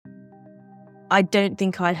I don't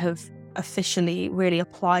think I have officially really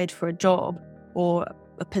applied for a job or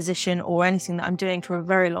a position or anything that I'm doing for a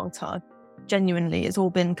very long time. Genuinely, it's all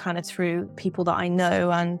been kind of through people that I know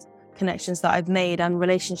and connections that I've made and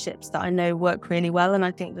relationships that I know work really well. And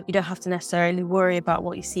I think that you don't have to necessarily worry about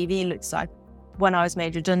what your CV looks like. When I was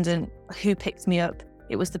made redundant, who picked me up?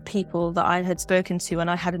 It was the people that I had spoken to, and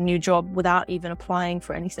I had a new job without even applying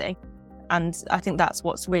for anything. And I think that's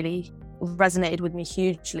what's really resonated with me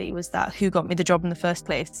hugely, was that who got me the job in the first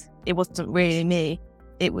place. It wasn't really me.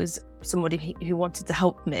 It was somebody who wanted to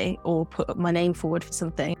help me or put my name forward for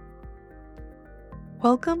something.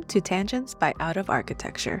 Welcome to Tangents by Out of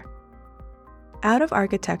Architecture. Out of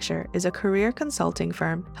Architecture is a career consulting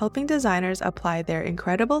firm helping designers apply their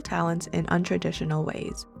incredible talents in untraditional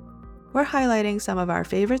ways. We're highlighting some of our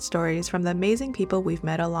favorite stories from the amazing people we've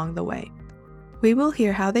met along the way. We will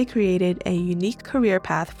hear how they created a unique career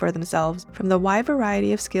path for themselves from the wide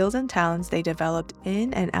variety of skills and talents they developed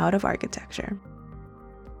in and out of architecture.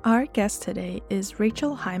 Our guest today is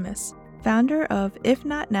Rachael Hymas, founder of If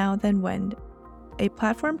Not Now Then When, a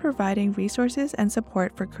platform providing resources and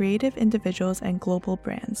support for creative individuals and global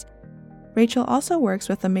brands. Rachael also works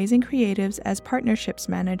with amazing creatives as partnerships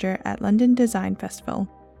manager at London Design Festival.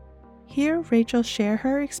 Here, Rachael shares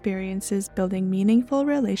her experiences building meaningful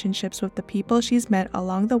relationships with the people she's met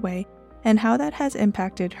along the way and how that has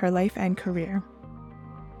impacted her life and career.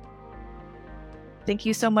 Thank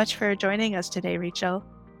you so much for joining us today, Rachael.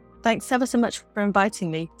 Thanks ever so much for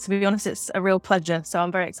inviting me. To be honest, it's a real pleasure. So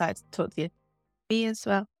I'm very excited to talk to you. Me as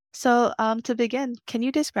well. So to begin, can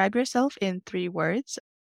you describe yourself in 3 words?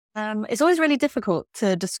 It's always really difficult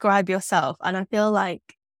to describe yourself. And I feel like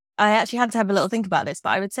I actually had to have a little think about this, but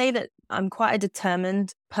I would say that I'm quite a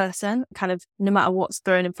determined person. Kind of no matter what's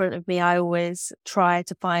thrown in front of me, I always try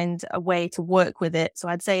to find a way to work with it. So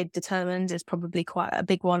I'd say determined is probably quite a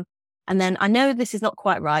big one. And then I know this is not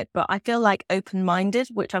quite right, but I feel like open-minded,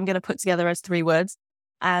 which I'm going to put together as 3 words.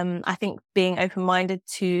 I think being open-minded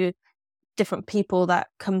to different people that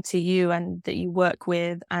come to you and that you work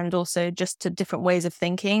with, and also just to different ways of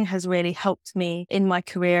thinking, has really helped me in my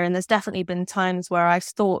career. And there's definitely been times where I've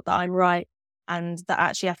thought that I'm right, and that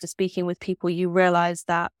actually after speaking with people, you realize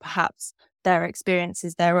that perhaps their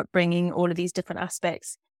experiences, their upbringing, all of these different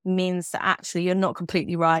aspects means that actually you're not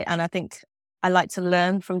completely right. And I think I like to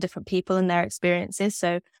learn from different people and their experiences.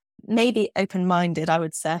 So maybe open-minded, I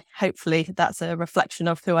would say. Hopefully that's a reflection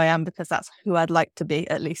of who I am, because that's who I'd like to be,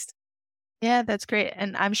 at least. Yeah, that's great.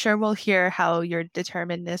 And I'm sure we'll hear how your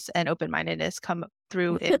determinedness and open-mindedness come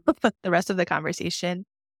through in the rest of the conversation.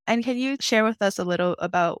 And can you share with us a little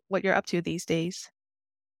about what you're up to these days?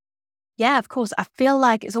 Yeah, of course. I feel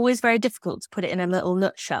like it's always very difficult to put it in a little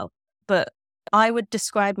nutshell, but I would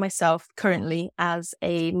describe myself currently as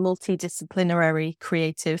a multidisciplinary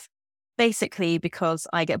creative, basically because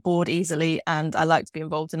I get bored easily and I like to be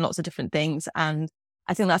involved in lots of different things. And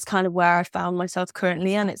I think that's kind of where I found myself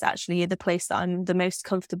currently, and it's actually the place that I'm the most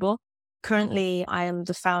comfortable. Currently, I am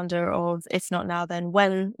the founder of If Not Now Then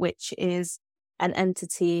When, which is an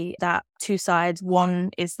entity that 2 sides. One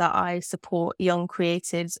is that I support young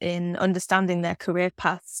creatives in understanding their career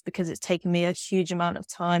paths, because it's taken me a huge amount of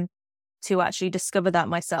time to actually discover that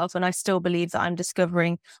myself. And I still believe that I'm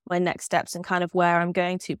discovering my next steps and kind of where I'm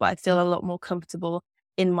going to, but I feel a lot more comfortable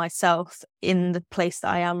in myself in the place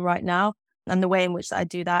that I am right now. And the way in which I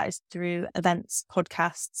do that is through events,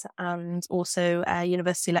 podcasts, and also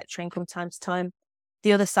university lecturing from time to time.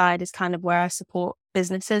 The other side is kind of where I support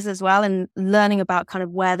businesses as well, and learning about kind of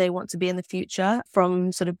where they want to be in the future,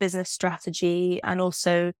 from sort of business strategy and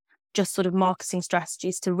also just sort of marketing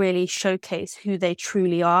strategies to really showcase who they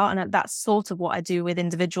truly are. And that's sort of what I do with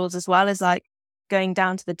individuals as well, is like going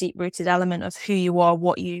down to the deep-rooted element of who you are,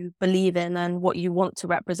 what you believe in, and what you want to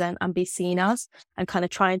represent and be seen as, and kind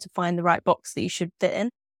of trying to find the right box that you should fit in.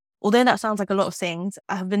 Although that sounds like a lot of things,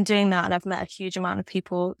 I've been doing that and I've met a huge amount of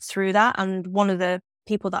people through that. And one of the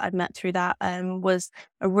people that I'd met through that was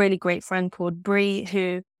a really great friend called Bree,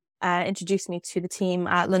 who introduced me to the team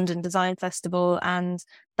at London Design Festival. And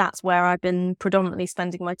that's where I've been predominantly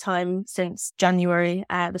spending my time since January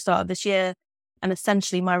at the start of this year. And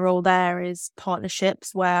essentially my role there is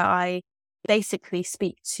partnerships, where I basically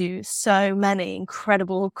speak to so many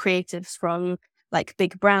incredible creatives, from like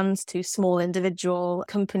big brands to small individual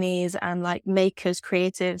companies and like makers,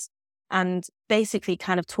 creatives, and basically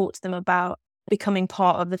kind of talk to them about becoming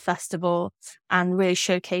part of the festival and really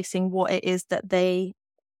showcasing what it is that they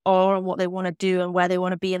are and what they want to do and where they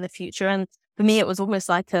want to be in the future. And for me, it was almost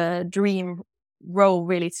like a dream role,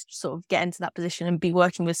 really, to sort of get into that position and be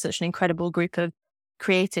working with such an incredible group of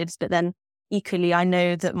creatives, but then equally, I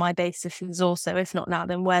know that my basis is also, if not now,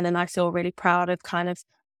 then when. And I feel really proud of kind of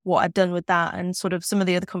what I've done with that. And sort of some of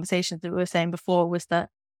the other conversations that we were saying before was that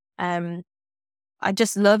I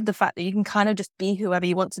just love the fact that you can kind of just be whoever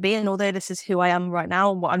you want to be. And although this is who I am right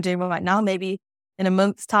now and what I'm doing right now, maybe in a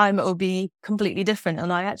month's time, it will be completely different.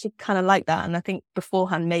 And I actually kind of like that. And I think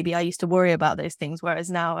beforehand, maybe I used to worry about those things,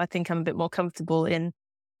 whereas now I think I'm a bit more comfortable in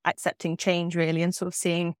accepting change, really, and sort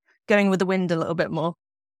of going with the wind a little bit more.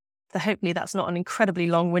 So hopefully that's not an incredibly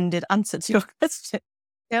long-winded answer to your question.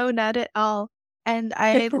 No, not at all. And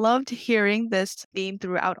I loved hearing this theme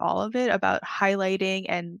throughout all of it about highlighting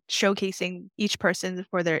and showcasing each person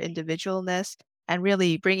for their individualness and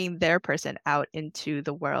really bringing their person out into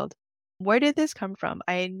the world. Where did this come from?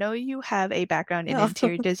 I know you have a background in Oh.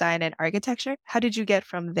 interior design and architecture. How did you get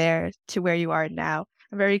from there to where you are now?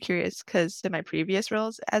 I'm very curious because in my previous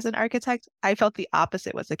roles as an architect, I felt the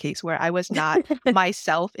opposite was the case where I was not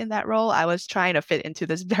myself in that role. I was trying to fit into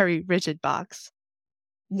this very rigid box.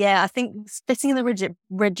 Yeah, I think fitting in the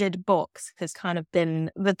rigid box has kind of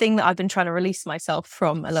been the thing that I've been trying to release myself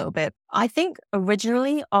from a little bit. I think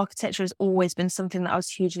originally architecture has always been something that I was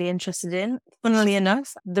hugely interested in. Funnily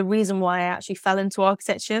enough, the reason why I actually fell into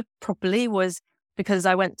architecture properly was because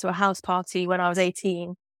I went to a house party when I was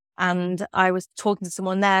 18 and I was talking to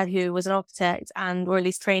someone there who was an architect or at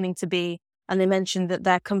least training to be, and they mentioned that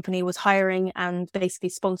their company was hiring and basically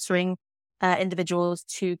sponsoring individuals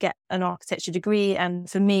to get an architecture degree. And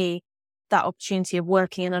for me, that opportunity of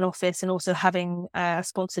working in an office and also having a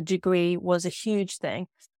sponsored degree was a huge thing.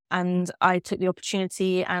 And I took the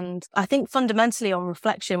opportunity. And I think fundamentally on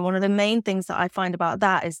reflection, one of the main things that I find about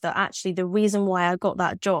that is that actually the reason why I got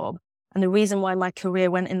that job and the reason why my career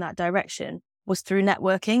went in that direction was through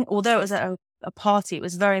networking. Although it was at a party, it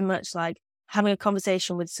was very much like having a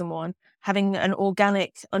conversation with someone, having an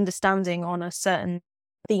organic understanding on a certain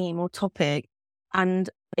theme or topic,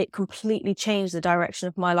 and it completely changed the direction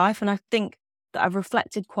of my life. And I think that I've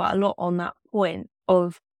reflected quite a lot on that point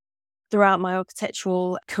of throughout my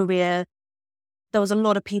architectural career, there was a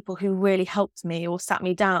lot of people who really helped me or sat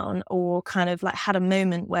me down or kind of like had a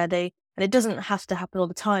moment where and it doesn't have to happen all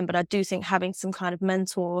the time, but I do think having some kind of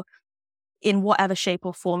mentor in whatever shape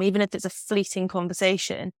or form, even if it's a fleeting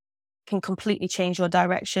conversation, can completely change your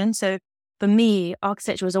direction. So for me,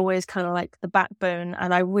 architecture was always kind of like the backbone,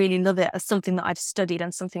 and I really love it as something that I've studied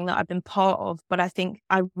and something that I've been part of. But I think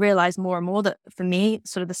I realized more and more that for me,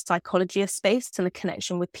 sort of the psychology of space and the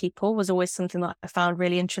connection with people was always something that I found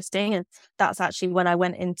really interesting. And that's actually when I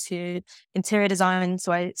went into interior design.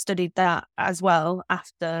 So I studied that as well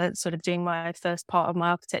after sort of doing my first part of my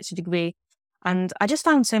architecture degree. And I just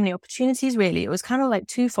found so many opportunities, really. It was kind of like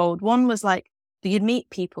twofold. One was like, you'd meet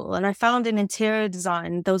people. And I found in interior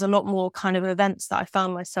design, there was a lot more kind of events that I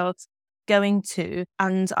found myself going to.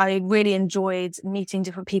 And I really enjoyed meeting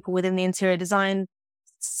different people within the interior design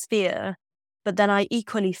sphere. But then I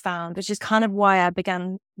equally found, which is kind of why I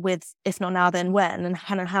began with If Not Now, Then When, and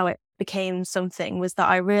kind of how it became something, was that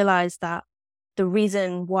I realized that the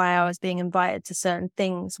reason why I was being invited to certain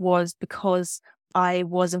things was because I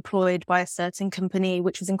was employed by a certain company,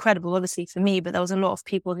 which was incredible, obviously, for me. But there was a lot of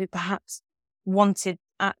people who perhaps wanted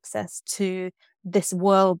access to this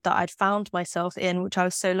world that I'd found myself in, which I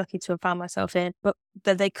was so lucky to have found myself in, but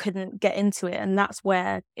they couldn't get into it. And that's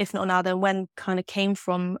where If Not Now, Then When kind of came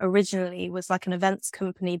from originally, was like an events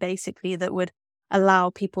company, basically, that would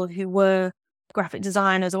allow people who were graphic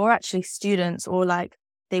designers or actually students, or like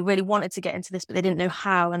they really wanted to get into this, but they didn't know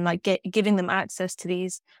how, and like giving them access to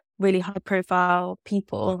these really high profile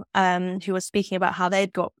people who were speaking about how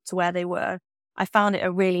they'd got to where they were. I found it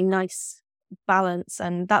a really nice balance,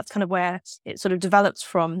 and that's kind of where it sort of developed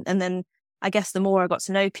from. And then I guess the more I got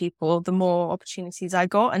to know people, the more opportunities I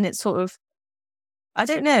got. And it's sort of, I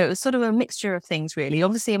don't know, it was sort of a mixture of things, really.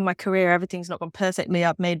 Obviously in my career, everything's not gone perfectly.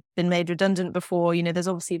 I've been made redundant before, there's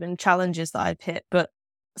obviously been challenges that I've hit, but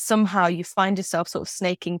somehow you find yourself sort of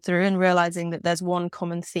snaking through and realizing that there's one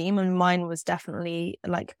common theme. And mine was definitely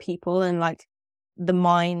like people and like the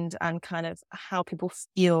mind and kind of how people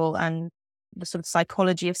feel and the sort of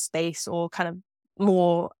psychology of space, or kind of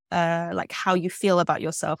more like how you feel about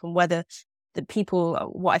yourself. And whether the people,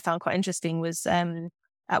 what I found quite interesting was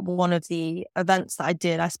at one of the events that I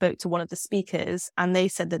did, I spoke to one of the speakers and they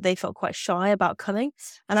said that they felt quite shy about coming.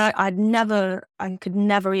 And I could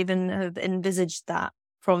never even have envisaged that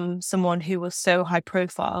from someone who was so high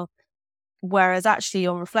profile. Whereas actually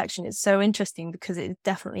on reflection, it's so interesting because it's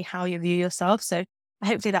definitely how you view yourself. So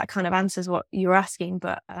hopefully that kind of answers what you're asking.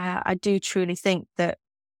 But I do truly think that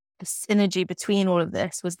the synergy between all of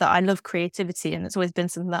this was that I love creativity, and it's always been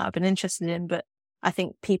something that I've been interested in. But I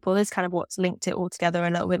think people is kind of what's linked it all together a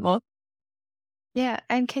little bit more. Yeah.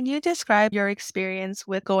 And can you describe your experience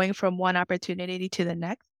with going from one opportunity to the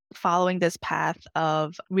next, following this path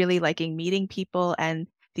of really liking meeting people and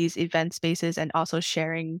these event spaces and also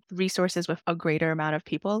sharing resources with a greater amount of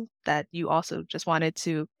people that you also just wanted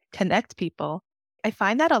to connect people? I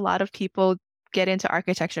find that a lot of people get into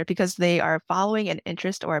architecture because they are following an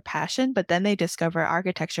interest or a passion, but then they discover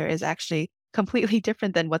architecture is actually completely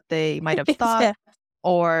different than what they might have thought Yeah.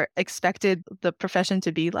 or expected the profession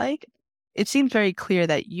to be like. It seemed very clear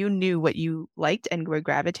that you knew what you liked and were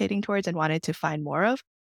gravitating towards and wanted to find more of.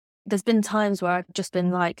 There's been times where I've just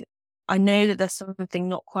been like, I know that there's something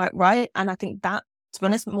not quite right. And I think that, to be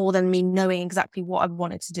honest, more than me knowing exactly what I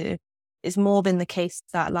wanted to do, it's more been the case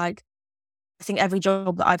that like, I think every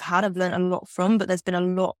job that I've had, I've learned a lot from, but there's been a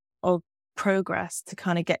lot of progress to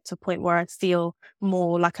kind of get to a point where I feel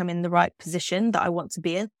more like I'm in the right position that I want to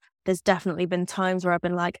be in. There's definitely been times where I've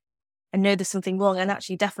been like, I know there's something wrong, and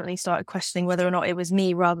actually definitely started questioning whether or not it was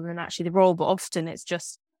me rather than actually the role. But often it's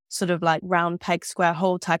just sort of like round peg, square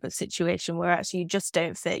hole type of situation where actually you just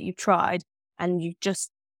don't fit. You've tried and you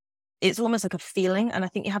just, it's almost like a feeling. And I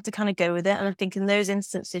think you have to kind of go with it. And I think in those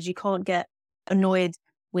instances, you can't get annoyed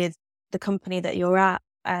with the company that you're at.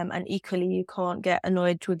 And equally, you can't get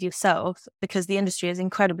annoyed with yourself because the industry is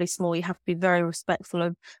incredibly small. You have to be very respectful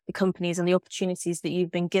of the companies and the opportunities that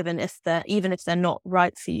you've been given, even if they're not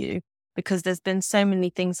right for you. Because there's been so many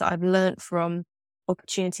things that I've learned from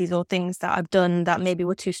opportunities or things that I've done that maybe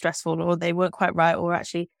were too stressful or they weren't quite right. Or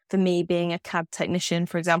actually, for me, being a CAD technician,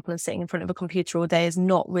 for example, and sitting in front of a computer all day is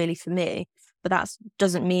not really for me. But that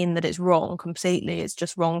doesn't mean that it's wrong completely. It's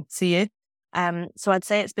just wrong for you. So I'd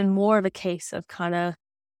say it's been more of a case of kind of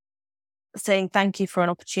saying thank you for an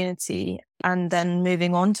opportunity and then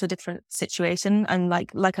moving on to a different situation. And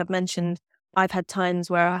like I've mentioned, I've had times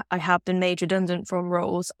where I have been made redundant from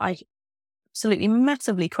roles. I absolutely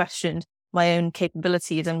massively questioned my own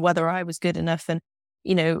capabilities and whether I was good enough and,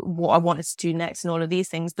 what I wanted to do next and all of these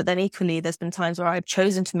things. But then equally, there's been times where I've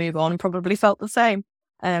chosen to move on and probably felt the same.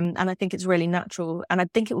 And I think it's really natural. And I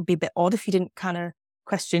think it would be a bit odd if you didn't kind of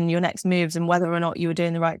question your next moves and whether or not you were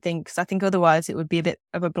doing the right thing. Because I think otherwise it would be a bit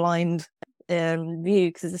of a blind view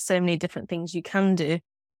because there's so many different things you can do.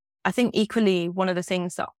 I think equally, one of the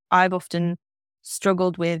things that I've often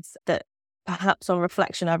struggled with that perhaps on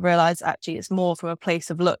reflection, I've realized actually it's more from a place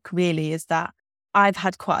of luck really, is that I've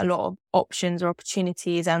had quite a lot of options or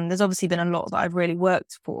opportunities, and there's obviously been a lot that I've really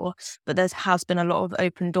worked for, but there has been a lot of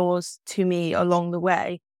open doors to me along the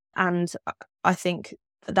way. And I think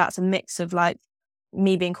that's a mix of like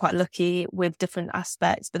me being quite lucky with different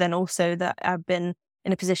aspects, but then also that I've been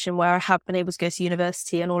in a position where I have been able to go to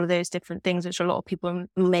university and all of those different things, which a lot of people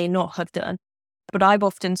may not have done. But I've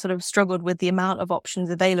often sort of struggled with the amount of options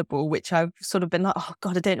available, which I've sort of been like, oh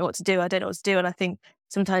God, I don't know what to do. I don't know what to do. And I think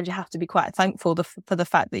sometimes you have to be quite thankful for the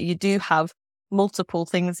fact that you do have multiple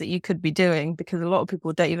things that you could be doing, because a lot of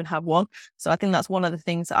people don't even have one. So I think that's one of the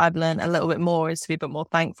things that I've learned a little bit more, is to be a bit more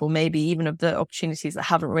thankful, maybe even of the opportunities that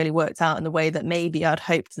haven't really worked out in the way that maybe I'd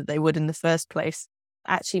hoped that they would in the first place.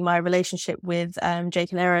 Actually, my relationship with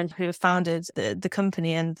Jake and Erin, who have founded the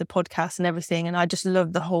company and the podcast and everything, and I just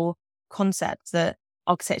love the whole concept that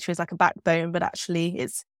architecture is like a backbone, but actually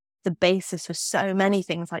it's the basis for so many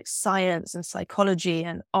things like science and psychology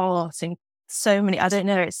and art and so many, I don't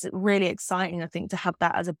know, it's really exciting, I think, to have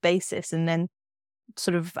that as a basis and then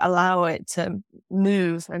sort of allow it to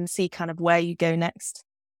move and see kind of where you go next.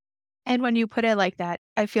 And when you put it like that,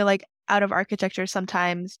 I feel like out of architecture,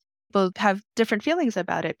 sometimes people have different feelings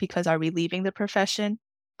about it because are we leaving the profession?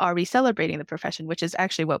 Are we celebrating the profession? Which is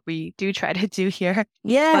actually what we do try to do here.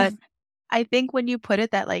 Yeah, But I think when you put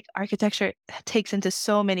it that like architecture takes into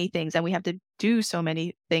so many things and we have to do so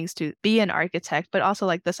many things to be an architect, but also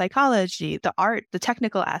like the psychology, the art, the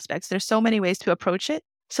technical aspects, there's so many ways to approach it,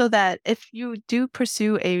 so that if you do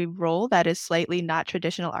pursue a role that is slightly not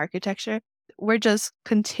traditional architecture, we're just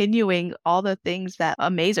continuing all the things that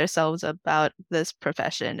amaze ourselves about this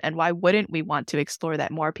profession. And why wouldn't we want to explore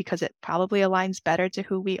that more? Because it probably aligns better to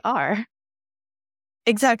who we are.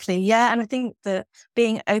 exactly. Yeah. And I think that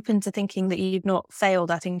being open to thinking that you've not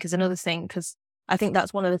failed, I think, is another thing, because I think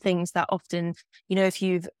that's one of the things that often,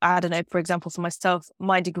 if I don't know, for example, for myself,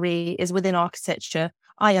 my degree is within architecture.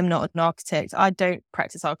 I am not an architect. I don't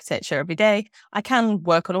practice architecture every day. I can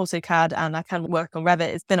work on AutoCAD and I can work on Revit.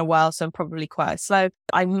 It's been a while, so I'm probably quite slow.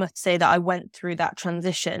 I must say that I went through that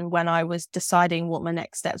transition when I was deciding what my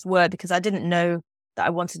next steps were, because I didn't know that I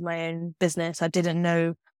wanted my own business. I didn't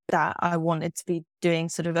know that I wanted to be doing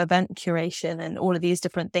sort of event curation and all of these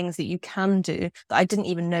different things that you can do that I didn't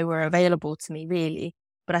even know were available to me, really.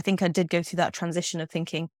 But I think I did go through that transition of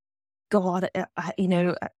thinking, God,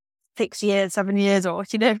 6 years, 7 years, or,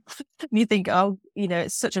 and you think, oh,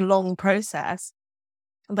 it's such a long process.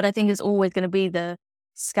 But I think it's always going to be the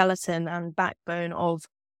skeleton and backbone of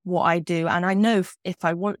what I do. And I know if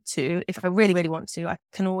I want to, if I really, really want to, I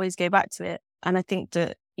can always go back to it. And I think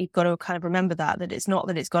that you've got to kind of remember that it's not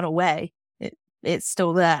that it's gone away. It's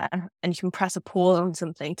still there. And you can press a pause on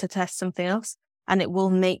something to test something else. And it will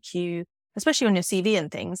make you, especially on your CV and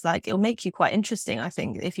things, like it'll make you quite interesting, I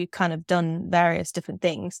think, if you've kind of done various different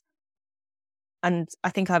things. And I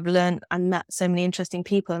think I've learned and met so many interesting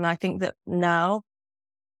people. And I think that now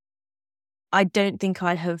I don't think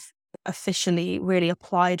I have officially really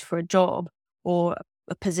applied for a job or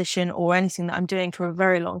a position or anything that I'm doing for a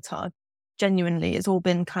very long time. Genuinely, it's all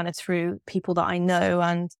been kind of through people that I know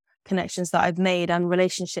and connections that I've made and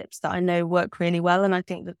relationships that I know work really well. And I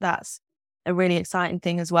think that that's a really exciting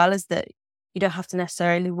thing as well, is that you don't have to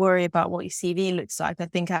necessarily worry about what your CV looks like. I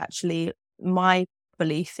think actually my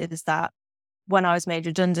belief is that when I was made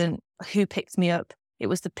redundant, who picked me up? It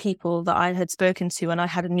was the people that I had spoken to, and I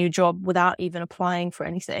had a new job without even applying for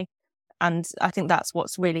anything. And I think that's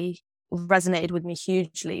what's really resonated with me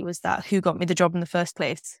hugely, was that who got me the job in the first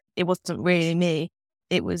place? It wasn't really me.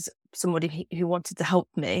 It was somebody who wanted to help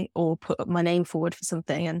me or put my name forward for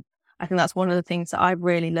something. And I think that's one of the things that I've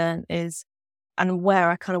really learned is, and where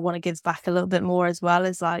I kind of want to give back a little bit more as well,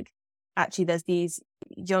 is like, actually there's these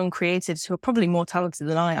young creatives who are probably more talented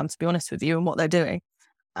than I am, to be honest with you, and what they're doing.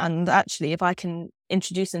 And actually, if I can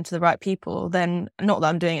introduce them to the right people, then not that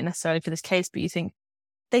I'm doing it necessarily for this case, but you think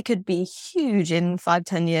they could be huge in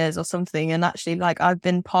 5-10 years or something. And actually, like, I've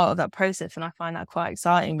been part of that process, and I find that quite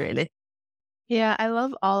exciting, really. Yeah, I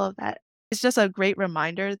love all of that. It's just a great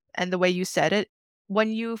reminder. And the way you said it,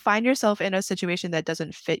 when you find yourself in a situation that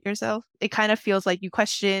doesn't fit yourself, it kind of feels like you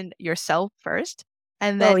question yourself first.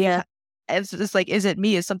 And Oh, then yeah. it's just like, is it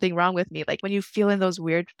me? Is something wrong with me? Like when you feel in those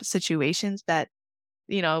weird situations that,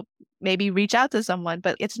 maybe reach out to someone,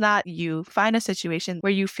 but it's not you. Find a situation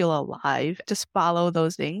where you feel alive. Just follow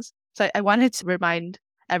those things. So I wanted to remind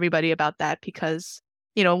everybody about that because,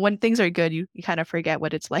 when things are good, you kind of forget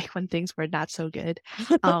what it's like when things were not so good.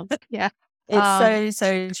 Yeah. It's Um,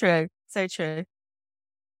 so true. So true.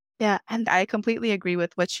 yeah. And I completely agree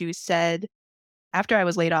with what you said. After I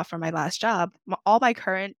was laid off from my last job, all my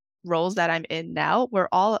current roles that I'm in now were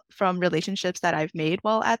all from relationships that I've made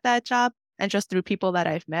while at that job and just through people that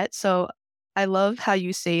I've met. So I love how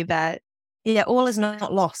you say that. Yeah, all is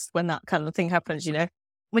not lost when that kind of thing happens,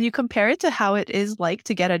 When you compare it to how it is like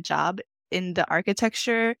to get a job in the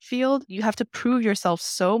architecture field, you have to prove yourself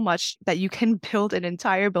so much that you can build an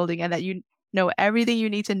entire building and that you know everything you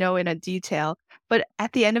need to know in a detail. But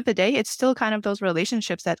at the end of the day, it's still kind of those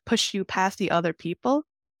relationships that push you past the other people.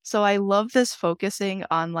 So I love this focusing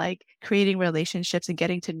on like creating relationships and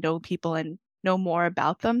getting to know people and know more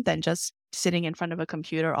about them than just sitting in front of a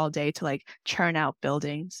computer all day to like churn out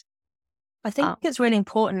buildings. I think it's really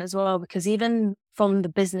important as well, because even from the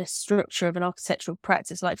business structure of an architectural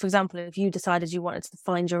practice, like, for example, if you decided you wanted to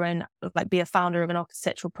find your own, like be a founder of an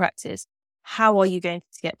architectural practice, how are you going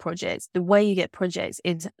to get projects? The way you get projects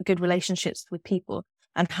is good relationships with people,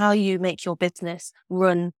 and how you make your business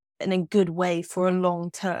run in a good way for a long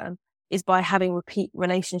term is by having repeat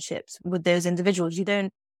relationships with those individuals. You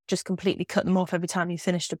don't just completely cut them off every time you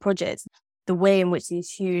finish a project. The way in which these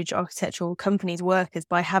huge architectural companies work is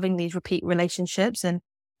by having these repeat relationships and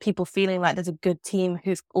people feeling like there's a good team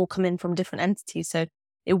who've all come in from different entities. So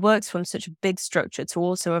it works from such a big structure to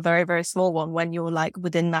also a very, very small one when you're like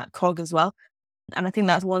within that cog as well. And I think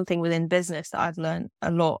that's one thing within business that I've learned a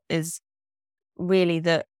lot, is really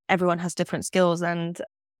that everyone has different skills. And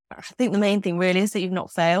I think the main thing really is that you've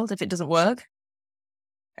not failed if it doesn't work.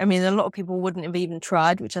 I mean, a lot of people wouldn't have even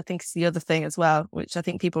tried, which I think is the other thing as well, which I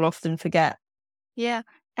think people often forget. Yeah.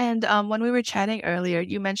 And when we were chatting earlier,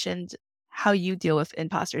 you mentioned how you deal with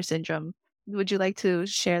imposter syndrome. Would you like to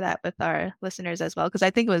share that with our listeners as well? Because I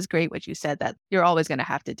think it was great what you said, that you're always going to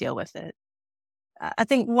have to deal with it. I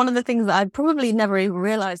think one of the things that I probably never even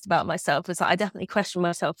realized about myself is that I definitely question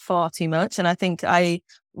myself far too much. And I think I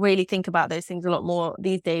really think about those things a lot more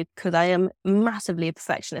these days, because I am massively a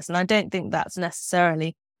perfectionist. And I don't think that's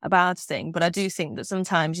necessarily a bad thing, but I do think that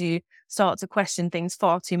sometimes you start to question things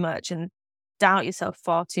far too much and doubt yourself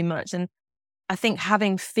far too much. And I think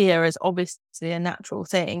having fear is obviously a natural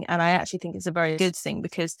thing. And I actually think it's a very good thing,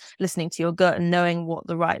 because listening to your gut and knowing what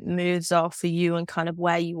the right moves are for you and kind of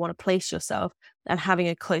where you want to place yourself and having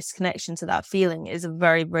a close connection to that feeling is a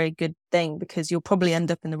very, very good thing, because you'll probably end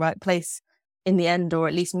up in the right place in the end, or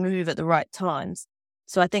at least move at the right times.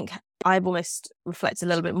 So I think I've almost reflected a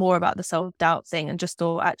little bit more about the self-doubt thing and just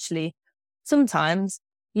thought, actually, sometimes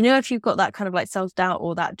if you've got that kind of like self-doubt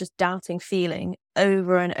or that just doubting feeling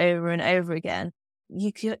over and over and over again,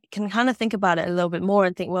 you can kind of think about it a little bit more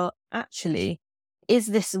and think, well, actually, is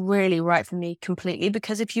this really right for me completely?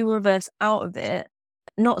 Because if you reverse out of it,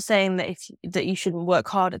 not saying that that you shouldn't work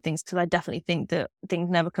hard at things, because I definitely think that things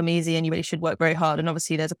never come easy and you really should work very hard. And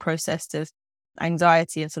obviously there's a process of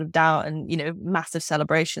anxiety and sort of doubt and, massive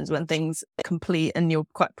celebrations when things complete and you're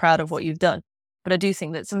quite proud of what you've done. But I do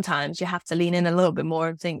think that sometimes you have to lean in a little bit more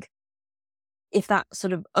and think, if that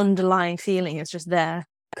sort of underlying feeling is just there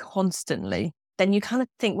constantly, then you kind of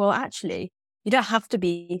think, well, actually, you don't have to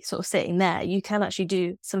be sort of sitting there. You can actually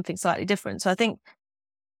do something slightly different. So I think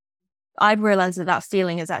I've realized that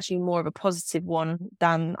feeling is actually more of a positive one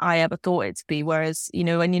than I ever thought it to be. Whereas,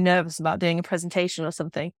 when you're nervous about doing a presentation or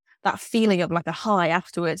something, that feeling of like a high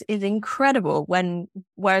afterwards is incredible.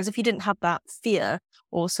 Whereas if you didn't have that fear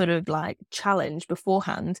or sort of like challenge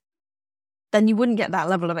beforehand, then you wouldn't get that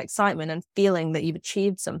level of excitement and feeling that you've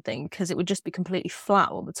achieved something, because it would just be completely flat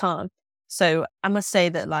all the time. So I must say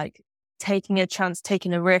that like taking a chance,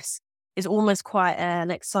 taking a risk is almost quite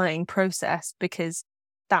an exciting process, because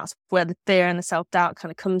that's where the fear and the self-doubt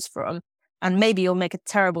kind of comes from. And maybe you'll make a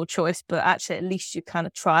terrible choice, but actually at least you kind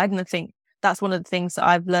of tried. And I think that's one of the things that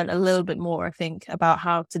I've learned a little bit more, I think, about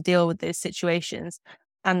how to deal with those situations,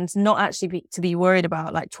 and not actually to be worried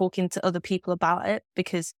about like talking to other people about it,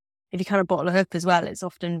 because if you kind of bottle it up as well, it's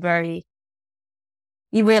often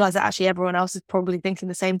you realize that actually everyone else is probably thinking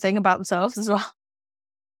the same thing about themselves as well.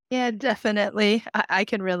 Yeah, definitely. I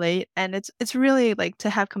can relate. And it's really like to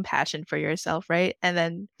have compassion for yourself, right? And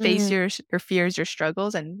then face Mm. your fears, your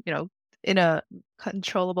struggles, and, in a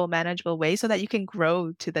controllable, manageable way so that you can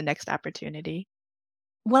grow to the next opportunity.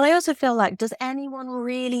 Well, I also feel like, does anyone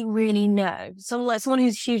really, really know? Someone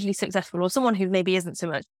who's hugely successful, or someone who maybe isn't so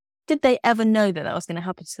much, did they ever know that was going to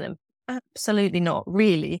happen to them? Absolutely not,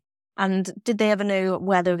 really. And did they ever know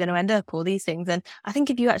where they were going to end up, all these things? And I think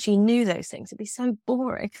if you actually knew those things, it'd be so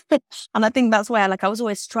boring. And I think that's where like I was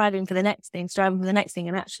always striving for the next thing.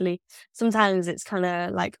 And actually, sometimes it's kind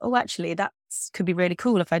of like, oh, actually, that could be really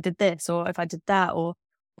cool if I did this, or if I did that, or,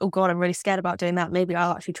 oh God, I'm really scared about doing that. Maybe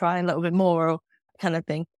I'll actually try a little bit more, or kind of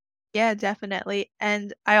thing. Yeah, definitely.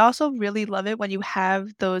 And I also really love it when you have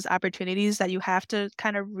those opportunities that you have to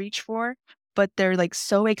kind of reach for, but they're like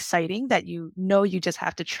so exciting that you just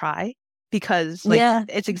have to try because like Yeah.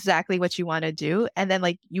 it's exactly what you want to do. And then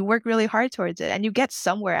like you work really hard towards it and you get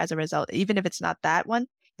somewhere as a result, even if it's not that one,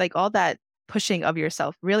 like all that pushing of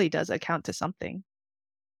yourself really does account to something.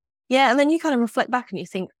 Yeah. And then you kind of reflect back and you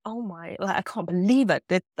think, oh my, like, I can't believe I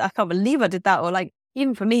did that. Or like,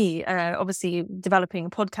 even for me, obviously developing a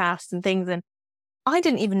podcast and things. And I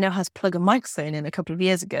didn't even know how to plug a microphone in a couple of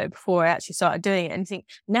years ago before I actually started doing it. And think,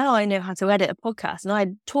 now I know how to edit a podcast, and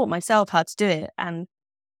I taught myself how to do it. And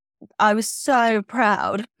I was so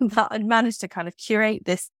proud that I'd managed to kind of curate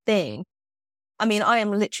this thing. I mean, I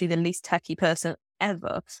am literally the least techie person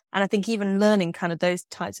ever. And I think even learning kind of those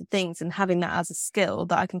types of things and having that as a skill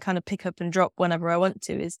that I can kind of pick up and drop whenever I want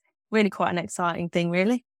to is really quite an exciting thing,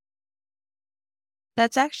 really.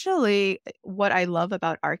 That's actually what I love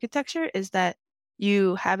about architecture is that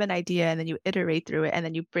you have an idea and then you iterate through it and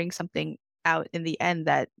then you bring something out in the end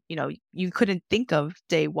that, you couldn't think of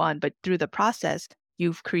day one, but through the process,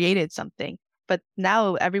 you've created something. But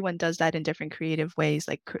now everyone does that in different creative ways,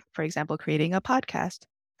 like, for example, creating a podcast.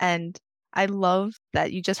 And I love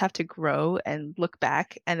that you just have to grow and look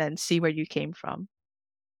back and then see where you came from.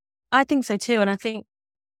 I think so too. And I think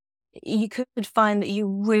you could find that you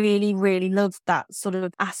really, really love that sort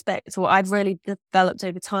of aspect, or I've really developed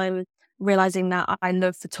over time, realizing that I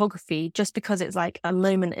love photography just because it's like a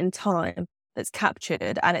moment in time that's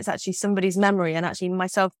captured and it's actually somebody's memory. And actually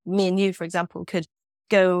me and you, for example, could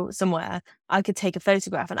go somewhere. I could take a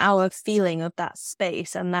photograph and our feeling of that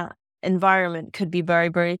space and that environment could be very,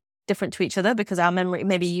 very different to each other, because our memory,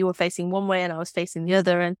 maybe you were facing one way and I was facing the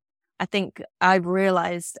other. And I think I've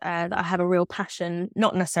realized that I have a real passion,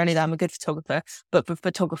 not necessarily that I'm a good photographer, but for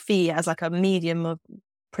photography as like a medium of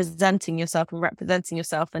presenting yourself and representing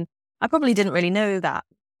yourself. And I probably didn't really know that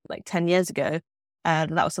like 10 years ago. That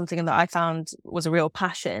was something that I found was a real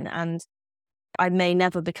passion. And I may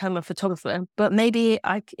never become a photographer, but maybe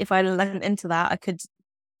if I went into that, I could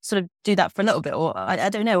sort of do that for a little bit, or I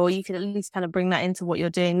don't know, or you could at least kind of bring that into what you're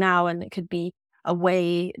doing now, and it could be a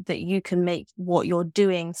way that you can make what you're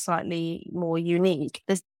doing slightly more unique.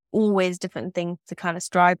 There's always different things to kind of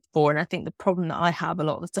strive for. And I think the problem that I have a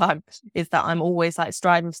lot of the time is that I'm always like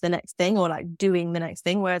striving for the next thing or like doing the next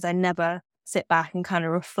thing, whereas I never sit back and kind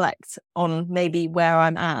of reflect on maybe where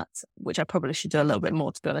I'm at, which I probably should do a little bit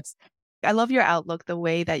more, to be honest. I love your outlook, the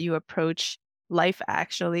way that you approach life,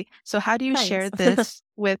 actually. So how do you share Thanks. this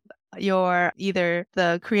with your either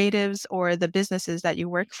the creatives or the businesses that you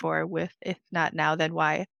work for with? If not now, then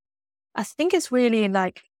why? I think it's really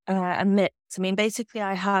like a mix. I mean, basically,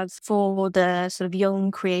 I have for the sort of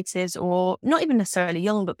young creatives, or not even necessarily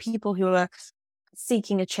young, but people who are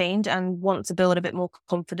seeking a change and want to build a bit more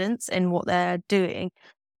confidence in what they're doing.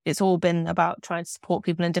 It's all been about trying to support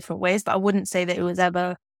people in different ways, but I wouldn't say that it was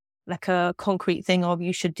ever like a concrete thing of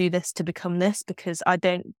you should do this to become this, because I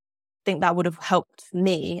don't think that would have helped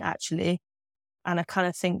me actually. And I kind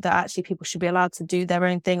of think that actually people should be allowed to do their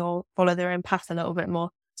own thing or follow their own path a little bit more.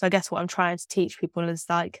 So I guess what I'm trying to teach people is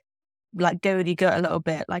like go with your gut a little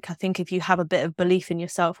bit. Like, I think if you have a bit of belief in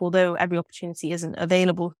yourself, although every opportunity isn't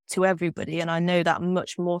available to everybody, and I know that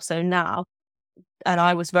much more so now, and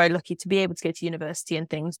I was very lucky to be able to go to university and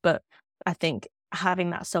things, but I think having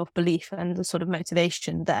that self-belief and the sort of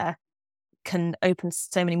motivation there can open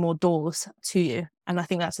so many more doors to you. And I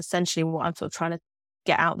think that's essentially what I'm sort of trying to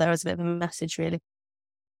get out there as a bit of a message, really.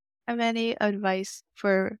 Have any advice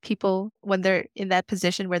for people when they're in that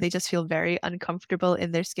position where they just feel very uncomfortable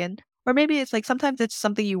in their skin? Or maybe it's like sometimes it's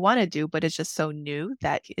something you want to do, but it's just so new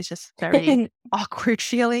that it's just very awkward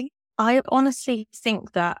feeling. I honestly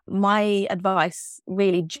think that my advice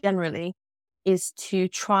really generally is to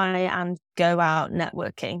try and go out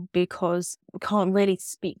networking, because we can't really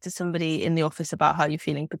speak to somebody in the office about how you're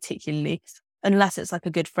feeling, particularly unless it's like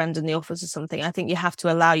a good friend in the office or something. I think you have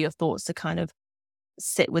to allow your thoughts to kind of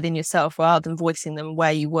sit within yourself rather than voicing them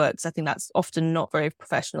where you work. So I think that's often not very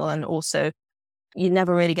professional, and also you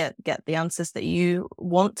never really get the answers that you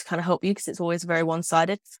want to kind of help you, because it's always very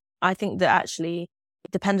one-sided. I think that actually,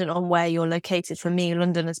 dependent on where you're located, for me,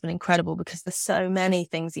 London has been incredible because there's so many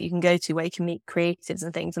things that you can go to where you can meet creatives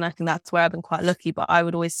and things. And I think that's where I've been quite lucky. But I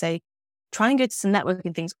would always say, try and go to some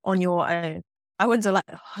networking things on your own. I went to like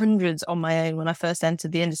hundreds on my own when I first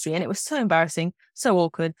entered the industry, and it was so embarrassing, so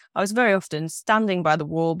awkward. I was very often standing by the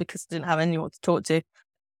wall because I didn't have anyone to talk to.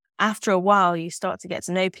 After a while, you start to get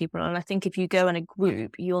to know people. And I think if you go in a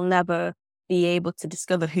group, you'll never be able to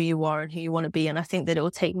discover who you are and who you want to be. And I think that it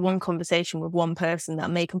will take one conversation with one person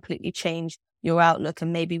that may completely change your outlook,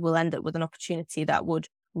 and maybe we'll end up with an opportunity that would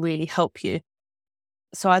really help you.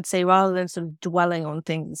 So I'd say, rather than sort of dwelling on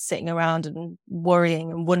things, sitting around and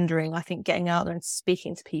worrying and wondering, I think getting out there and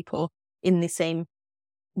speaking to people in the same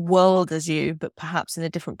world as you, but perhaps in a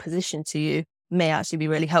different position to you, may actually be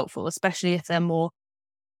really helpful, especially if they're more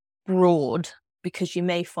broad, because you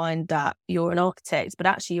may find that you're an architect, but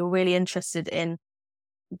actually you're really interested in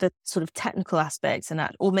the sort of technical aspects and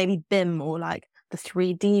that, or maybe BIM, or like the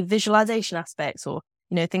 3D visualization aspects, or,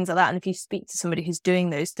 things like that. And if you speak to somebody who's doing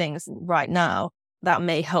those things right now, that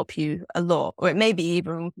may help you a lot, or it maybe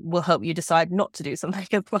even will help you decide not to do something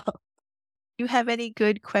as well. Do you have any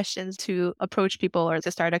good questions to approach people or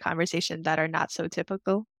to start a conversation that are not so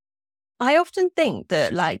typical? I often think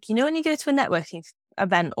that, like, when you go to a networking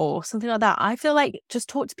event or something like that, I feel like just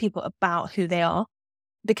talk to people about who they are,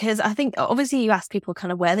 because I think obviously you ask people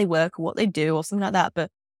kind of where they work or what they do or something like that,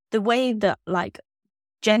 but the way that, like,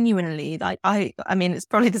 genuinely, like, I mean, it's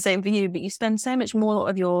probably the same for you, but you spend so much more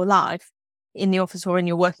of your life in the office or in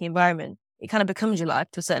your working environment, it kind of becomes your life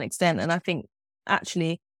to a certain extent. And I think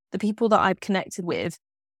actually the people that I've connected with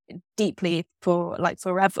deeply for like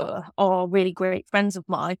forever are really great friends of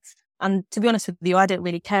mine. And to be honest with you, I don't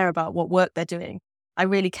really care about what work they're doing. I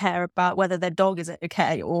really care about whether their dog is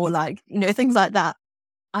okay, or like, things like that.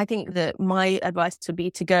 I think that my advice would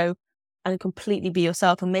be to go and completely be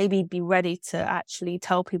yourself, and maybe be ready to actually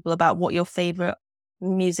tell people about what your favorite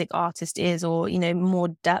music artist is, or, more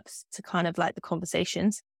depth to kind of like the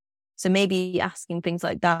conversations. So maybe asking things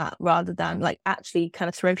like that, rather than like actually kind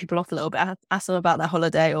of throw people off a little bit. Ask them about their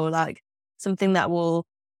holiday, or like something that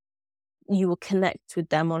you will connect with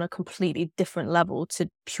them on a completely different level to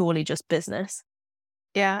purely just business.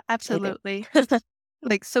 Yeah, absolutely.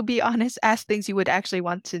 Like, so be honest, ask things you would actually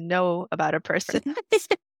want to know about a person.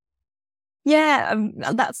 Yeah,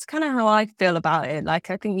 that's kind of how I feel about it. Like,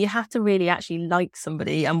 I think you have to really actually like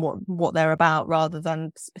somebody and what they're about, rather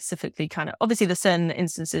than specifically kind of, obviously there's certain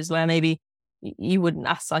instances where maybe you wouldn't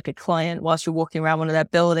ask like a client whilst you're walking around one of their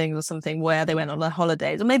buildings or something where they went on their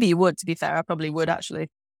holidays, or maybe you would, to be fair. I probably would actually.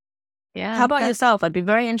 How Yeah, about yourself? I'd be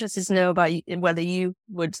very interested to know about whether you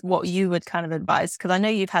would, what you would kind of advise, because I know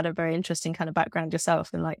you've had a very interesting kind of background yourself,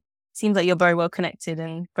 and like, seems like you're very well connected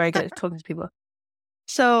and very good at talking to people.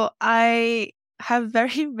 So I have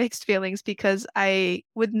very mixed feelings because I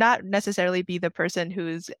would not necessarily be the person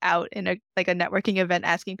who's out in a networking event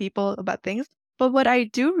asking people about things. But what I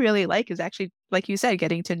do really like is actually, like you said,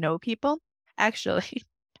 getting to know people. Actually,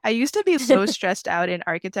 I used to be so stressed out in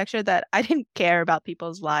architecture that I didn't care about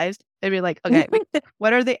people's lives. They'd be like, okay, wait,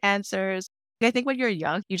 what are the answers? I think when you're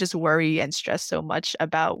young, you just worry and stress so much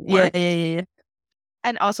about Yeah, work. yeah.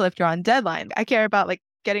 And also if you're on deadline, I care about like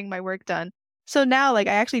getting my work done. So now like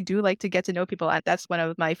I actually do like to get to know people. And that's one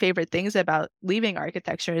of my favorite things about leaving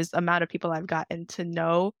architecture is the amount of people I've gotten to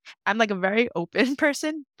know. I'm like a very open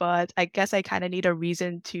person, but I guess I kind of need a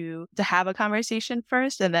reason to have a conversation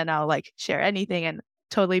first, and then I'll like share anything and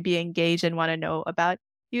totally be engaged and want to know about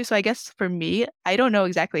you. So I guess for me, I don't know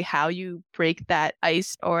exactly how you break that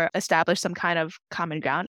ice or establish some kind of common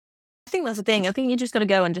ground. I think that's the thing. I think you just got to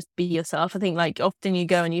go and just be yourself. I think like often you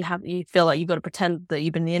go and you feel like you've got to pretend that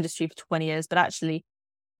you've been in the industry for 20 years, but actually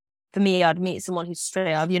for me, I'd meet someone who's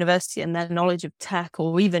straight out of university and their knowledge of tech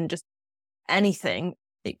or even just anything,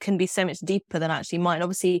 it can be so much deeper than actually mine.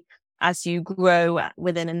 Obviously, as you grow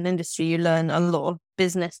within an industry, you learn a lot of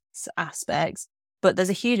business aspects, but there's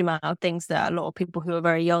a huge amount of things that a lot of people who are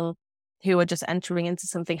very young, who are just entering into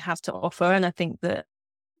something have to offer. And I think that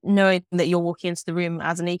knowing that you're walking into the room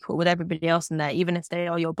as an equal with everybody else in there, even if they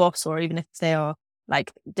are your boss or even if they are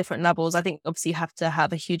like different levels, I think obviously you have to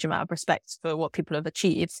have a huge amount of respect for what people have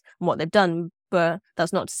achieved and what they've done. But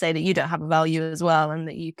that's not to say that you don't have a value as well and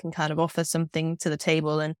that you can kind of offer something to the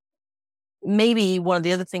table. And maybe one of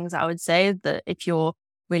the other things I would say is that if you're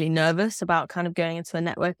really nervous about kind of going into a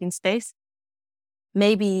networking space,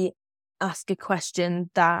 maybe ask a question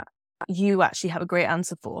that you actually have a great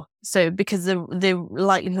answer for. So because the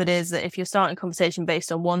likelihood is that if you're starting a conversation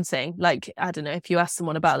based on one thing, like, I don't know, if you ask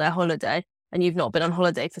someone about their holiday and you've not been on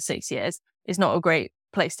holiday for 6 years, it's not a great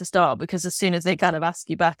place to start, because as soon as they kind of ask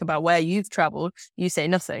you back about where you've traveled, you say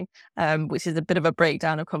nothing, which is a bit of a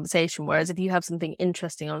breakdown of conversation. Whereas if you have something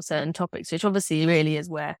interesting on certain topics, which obviously really is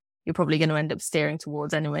where you're probably going to end up steering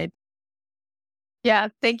towards anyway. Yeah,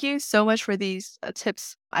 thank you so much for these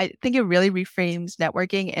tips. I think it really reframes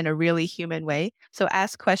networking in a really human way. So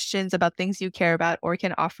ask questions about things you care about or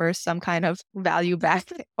can offer some kind of value back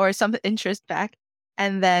or some interest back.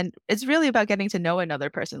 And then it's really about getting to know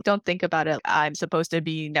another person. Don't think about it, I'm supposed to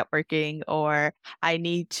be networking or I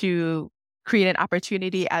need to create an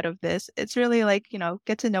opportunity out of this. It's really like,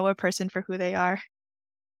 get to know a person for who they are.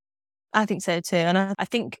 I think so too. And I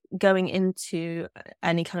think going into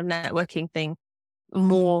any kind of networking thing,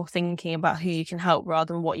 more thinking about who you can help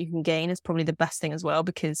rather than what you can gain is probably the best thing as well,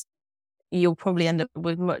 because you'll probably end up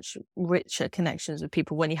with much richer connections with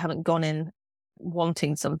people when you haven't gone in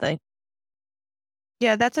wanting something.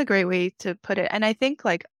 Yeah, that's a great way to put it. And I think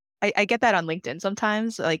like I get that on LinkedIn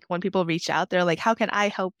sometimes. Like when people reach out, they're like, how can I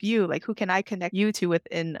help you? Like who can I connect you to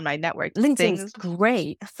within my network? LinkedIn's Things.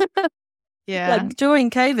 great. Yeah. Like during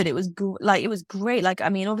COVID, it was it was great. Like, I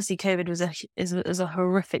mean, obviously COVID was a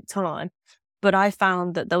horrific time, but I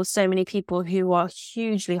found that there were so many people who are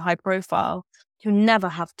hugely high profile who never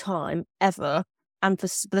have time ever. And for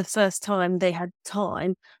the first time they had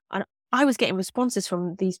time. And I was getting responses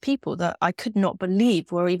from these people that I could not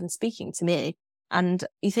believe were even speaking to me. And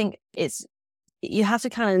you think you have to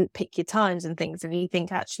kind of pick your times and things. And you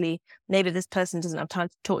think, actually, maybe this person doesn't have time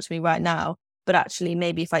to talk to me right now, but actually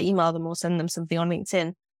maybe if I email them or send them something on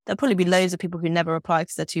LinkedIn, there'll probably be loads of people who never reply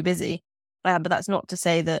because they're too busy. But that's not to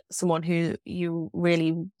say that someone who you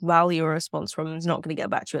really value a response from is not going to get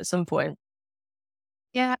back to you at some point.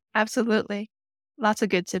 Yeah, absolutely. Lots of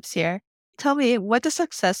good tips here. Tell me, what does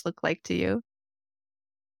success look like to you?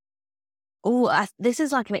 Oh, this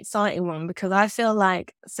is like an exciting one, because I feel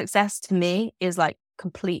like success to me is like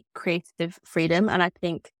complete creative freedom. And I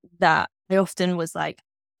think that I often was like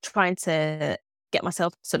trying to get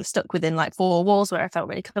myself sort of stuck within like four walls where I felt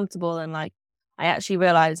really comfortable. And like, I actually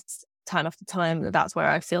realized time after time that that's where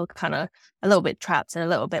I feel kind of a little bit trapped and a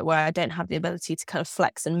little bit where I don't have the ability to kind of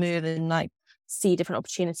flex and move and like see different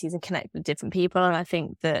opportunities and connect with different people. And I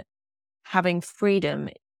think that having freedom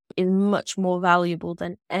is much more valuable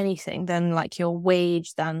than anything, than like your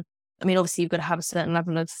wage, than, I mean, obviously you've got to have a certain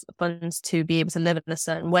level of funds to be able to live in a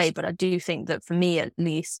certain way. But I do think that for me, at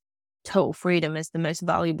least, total freedom is the most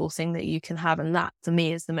valuable thing that you can have. And that for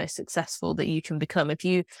me is the most successful that you can become. If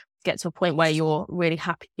you get to a point where you're really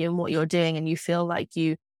happy in what you're doing and you feel like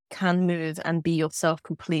you can move and be yourself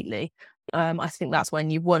completely, I think that's when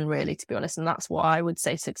you've won, really, to be honest. And that's what I would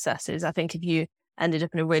say success is. I think if you ended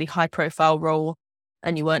up in a really high profile role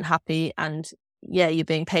and you weren't happy, and yeah, you're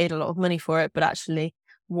being paid a lot of money for it, but actually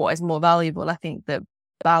what is more valuable? I think that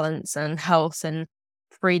balance and health and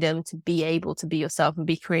freedom to be able to be yourself and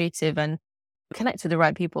be creative and connect with the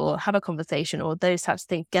right people or have a conversation or those types of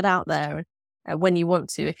things, get out there when you want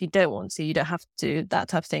to. If you don't want to, you don't have to, that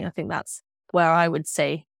type of thing. I think that's where I would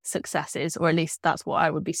say success is, or at least that's what I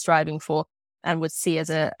would be striving for. and would see as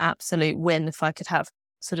an absolute win if I could have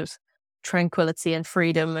sort of tranquility and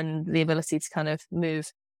freedom and the ability to kind of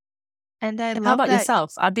move. And I How love about that.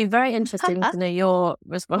 yourself? I'd be very interested to know your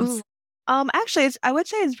response. Ooh. Actually, I would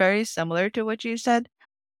say it's very similar to what you said.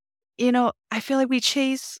 I feel like we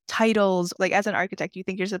chase titles. Like as an architect, you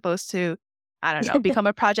think you're supposed to, I don't know, become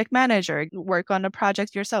a project manager, work on a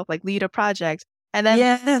project yourself, like lead a project. And then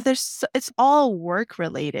Yeah. it's all work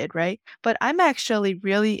related, right? But I'm actually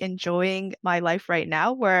really enjoying my life right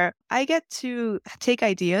now where I get to take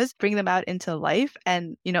ideas, bring them out into life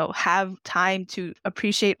and, have time to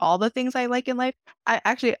appreciate all the things I like in life.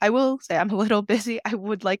 I will say I'm a little busy. I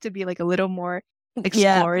would like to be like a little more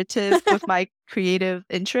Yeah. explorative with my creative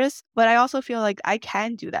interests, but I also feel like I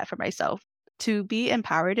can do that for myself to be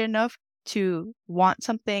empowered enough to want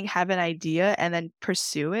something, have an idea, and then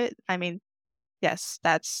pursue it. I mean, yes,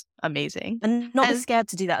 that's amazing. And not be And scared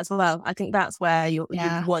to do that as well. I think that's where you've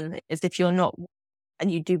yeah, won, is if you're not,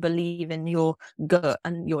 and you do believe in your gut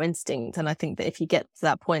and your instinct. And I think that if you get to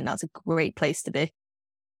that point, that's a great place to be.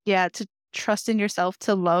 yeah, to trust in yourself,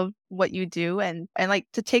 to love what you do and like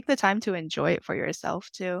to take the time to enjoy it for yourself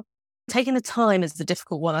too. Taking the time is the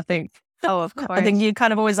difficult one, I think. Oh, of I think course. you're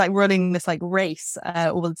kind of always like running this like race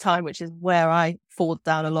all the time, which is where I fall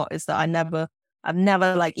down a lot, is that I've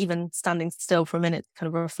never like even standing still for a minute to kind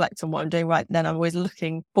of reflect on what I'm doing right then. I'm always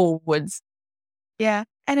looking forwards. Yeah.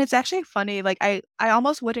 And it's actually funny. Like I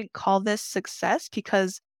almost wouldn't call this success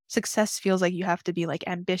because success feels like you have to be like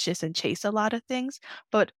ambitious and chase a lot of things.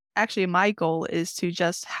 But actually my goal is to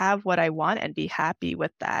just have what I want and be happy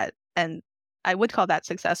with that. And I would call that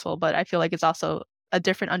successful, but I feel like it's also a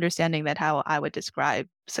different understanding than how I would describe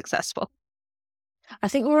successful. I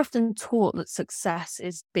think we're often taught that success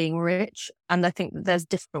is being rich. And I think that there's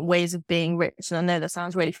different ways of being rich. And I know that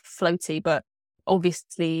sounds really floaty, but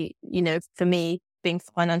obviously, for me, being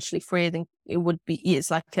financially free, I think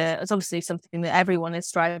it's obviously something that everyone is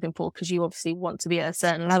striving for, because you obviously want to be at a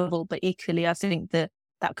certain level. But equally, I think that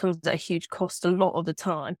comes at a huge cost a lot of the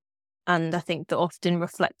time. And I think that often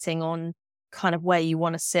reflecting on kind of where you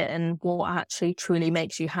want to sit and what actually truly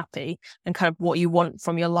makes you happy and kind of what you want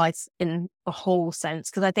from your life in a whole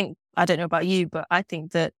sense. Because I don't know about you, but I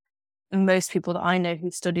think that most people that I know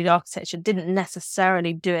who studied architecture didn't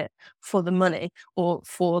necessarily do it for the money or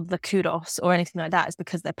for the kudos or anything like that. It's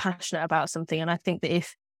because they're passionate about something. And I think that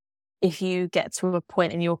if you get to a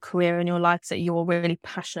point in your career and your life that you're really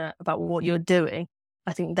passionate about what you're doing,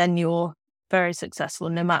 I think then you're very successful,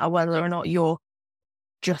 no matter whether or not you're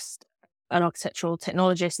just an architectural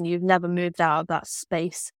technologist and you've never moved out of that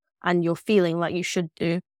space and you're feeling like you should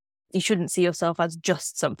do. You shouldn't see yourself as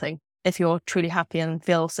just something. If you're truly happy and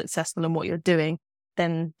feel successful in what you're doing,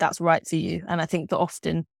 then that's right for you. And I think that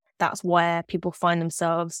often that's where people find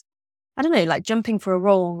themselves, I don't know, like jumping for a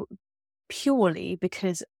role purely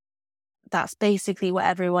because that's basically what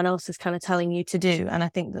everyone else is kind of telling you to do. And I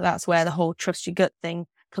think that that's where the whole trust your gut thing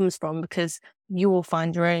comes from, because you will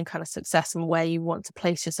find your own kind of success and where you want to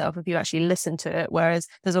place yourself if you actually listen to it. Whereas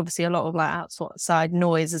there's obviously a lot of like outside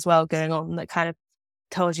noise as well going on that kind of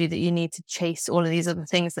tells you that you need to chase all of these other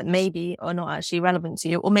things that maybe are not actually relevant to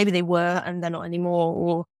you, or maybe they were and they're not anymore,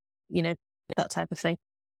 or, that type of thing.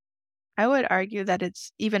 I would argue that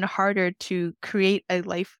it's even harder to create a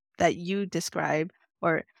life that you describe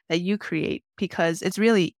or that you create because it's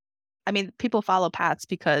really, I mean, people follow paths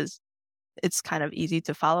because it's kind of easy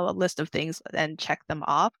to follow a list of things and check them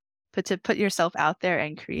off. But to put yourself out there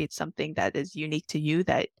and create something that is unique to you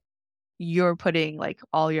that you're putting like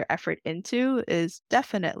all your effort into is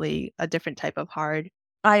definitely a different type of hard.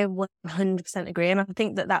 I 100% agree. And I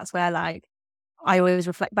think that that's where like I always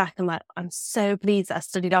reflect back and like, I'm so pleased that I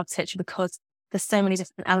studied architecture because there's so many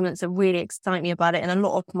different elements that really excite me about it. And a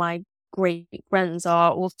lot of my great friends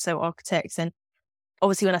are also architects. And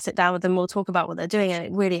obviously when I sit down with them, we'll talk about what they're doing and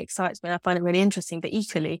it really excites me. And I find it really interesting, but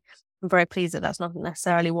equally, I'm very pleased that that's not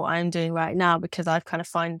necessarily what I'm doing right now because I've kind of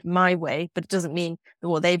found my way, but it doesn't mean that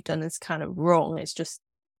what they've done is kind of wrong. It's just,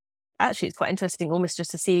 actually, it's quite interesting almost just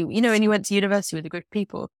to see, when you went to university with a group of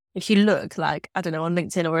people, if you look like, I don't know, on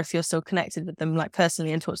LinkedIn or if you're still connected with them like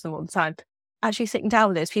personally and talk to them all the time, actually sitting down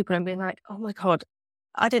with those people and being like, oh my God,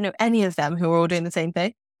 I don't know any of them who are all doing the same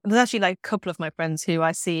thing. And there's actually like a couple of my friends who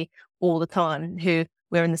I see all the time who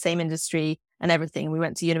we're in the same industry and everything. We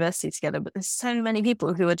went to university together, but there's so many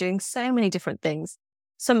people who are doing so many different things,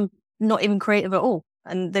 some not even creative at all.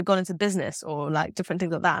 And they've gone into business or like different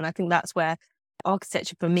things like that. And I think that's where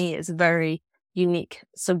architecture for me is a very unique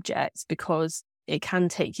subject because it can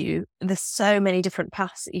take you, there's so many different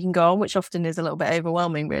paths that you can go on, which often is a little bit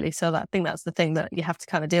overwhelming really. So I think that's the thing that you have to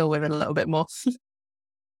kind of deal with it a little bit more.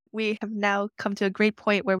 We have now come to a great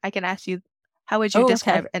point where I can ask you How would you Oh,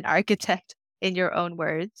 describe okay. an architect in your own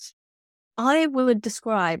words? I would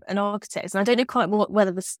describe an architect, and I don't know quite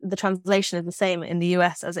whether the translation is the same in the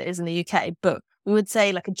US as it is in the UK, but we would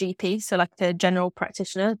say like a GP, so like a general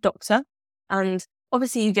practitioner, doctor. And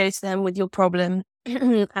obviously you go to them with your problem.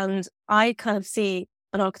 And I kind of see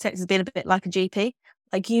an architect as being a bit like a GP.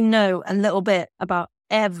 Like, you know a little bit about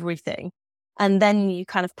everything. And then you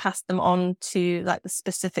kind of pass them on to like the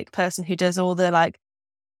specific person who does all the like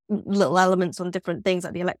little elements on different things,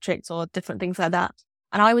 like the electrics or different things like that.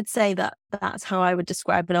 And I would say that that's how I would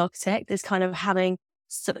describe an architect, is kind of having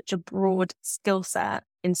such a broad skill set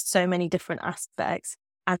in so many different aspects.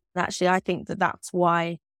 And actually, I think that that's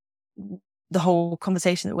why the whole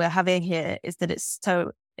conversation that we're having here is that it's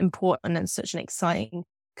so important and such an exciting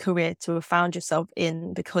career to have found yourself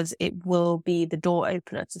in, because it will be the door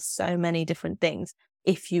opener to so many different things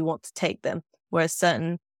if you want to take them. Whereas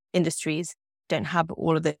certain industries don't have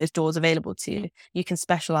all of those doors available to you. You can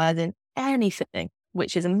specialize in anything,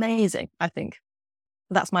 which is amazing, I think.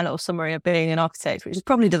 That's my little summary of being an architect, which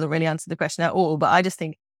probably doesn't really answer the question at all, but I just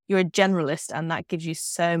think you're a generalist and that gives you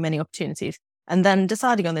so many opportunities. And then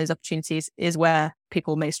deciding on those opportunities is where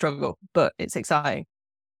people may struggle, but it's exciting.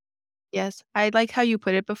 Yes, I like how you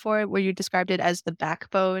put it before, where you described it as the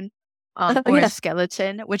backbone Oh, or a yeah.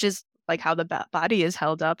 skeleton, which is like how the body is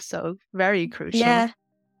held up. So very crucial. Yeah.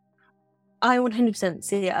 I 100%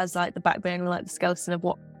 see it as like the backbone, like the skeleton of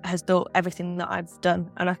what has built everything that I've done.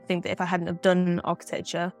 And I think that if I hadn't have done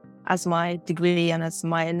architecture as my degree and as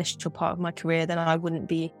my initial part of my career, then I wouldn't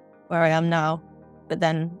be where I am now. But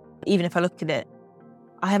then even if I look at it,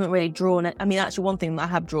 I haven't really drawn it. I mean, actually one thing that I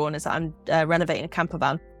have drawn is that I'm renovating a camper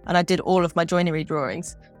van, and I did all of my joinery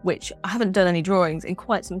drawings, which I haven't done any drawings in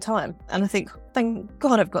quite some time. And I think, thank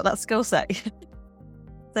God I've got that skill set.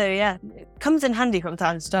 So yeah, it comes in handy from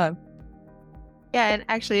time to time. Yeah, and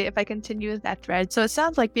actually, if I continue with that thread, so it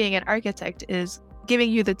sounds like being an architect is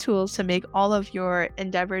giving you the tools to make all of your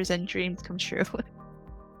endeavors and dreams come true.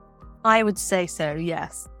 I would say so,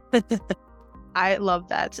 yes. I love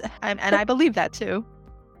that. And I believe that too.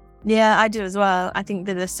 Yeah, I do as well. I think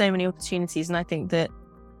that there's so many opportunities, and I think that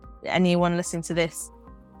anyone listening to this,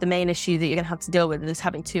 the main issue that you're going to have to deal with is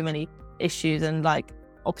having too many issues and like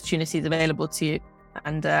opportunities available to you.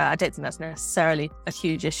 And I don't think that's necessarily a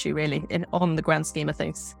huge issue, really, on the grand scheme of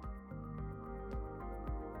things.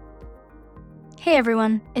 Hey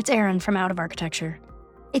everyone, it's Erin from Out of Architecture.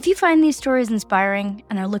 If you find these stories inspiring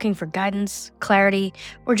and are looking for guidance, clarity,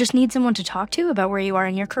 or just need someone to talk to about where you are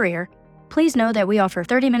in your career, please know that we offer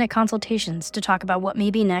 30-minute consultations to talk about what may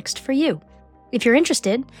be next for you. If you're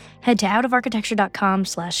interested, head to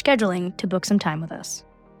outofarchitecture.com/scheduling to book some time with us.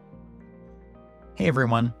 Hey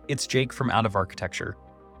everyone, it's Jake from Out of Architecture.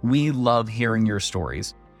 We love hearing your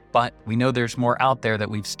stories, but we know there's more out there that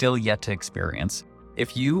we've still yet to experience.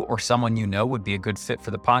 If you or someone you know would be a good fit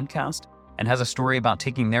for the podcast and has a story about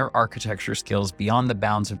taking their architecture skills beyond the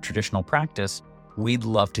bounds of traditional practice, we'd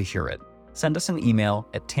love to hear it. Send us an email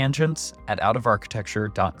at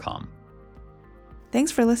tangents@outofarchitecture.com.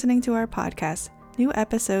 Thanks for listening to our podcast. New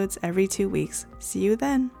episodes every 2 weeks. See you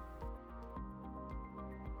then.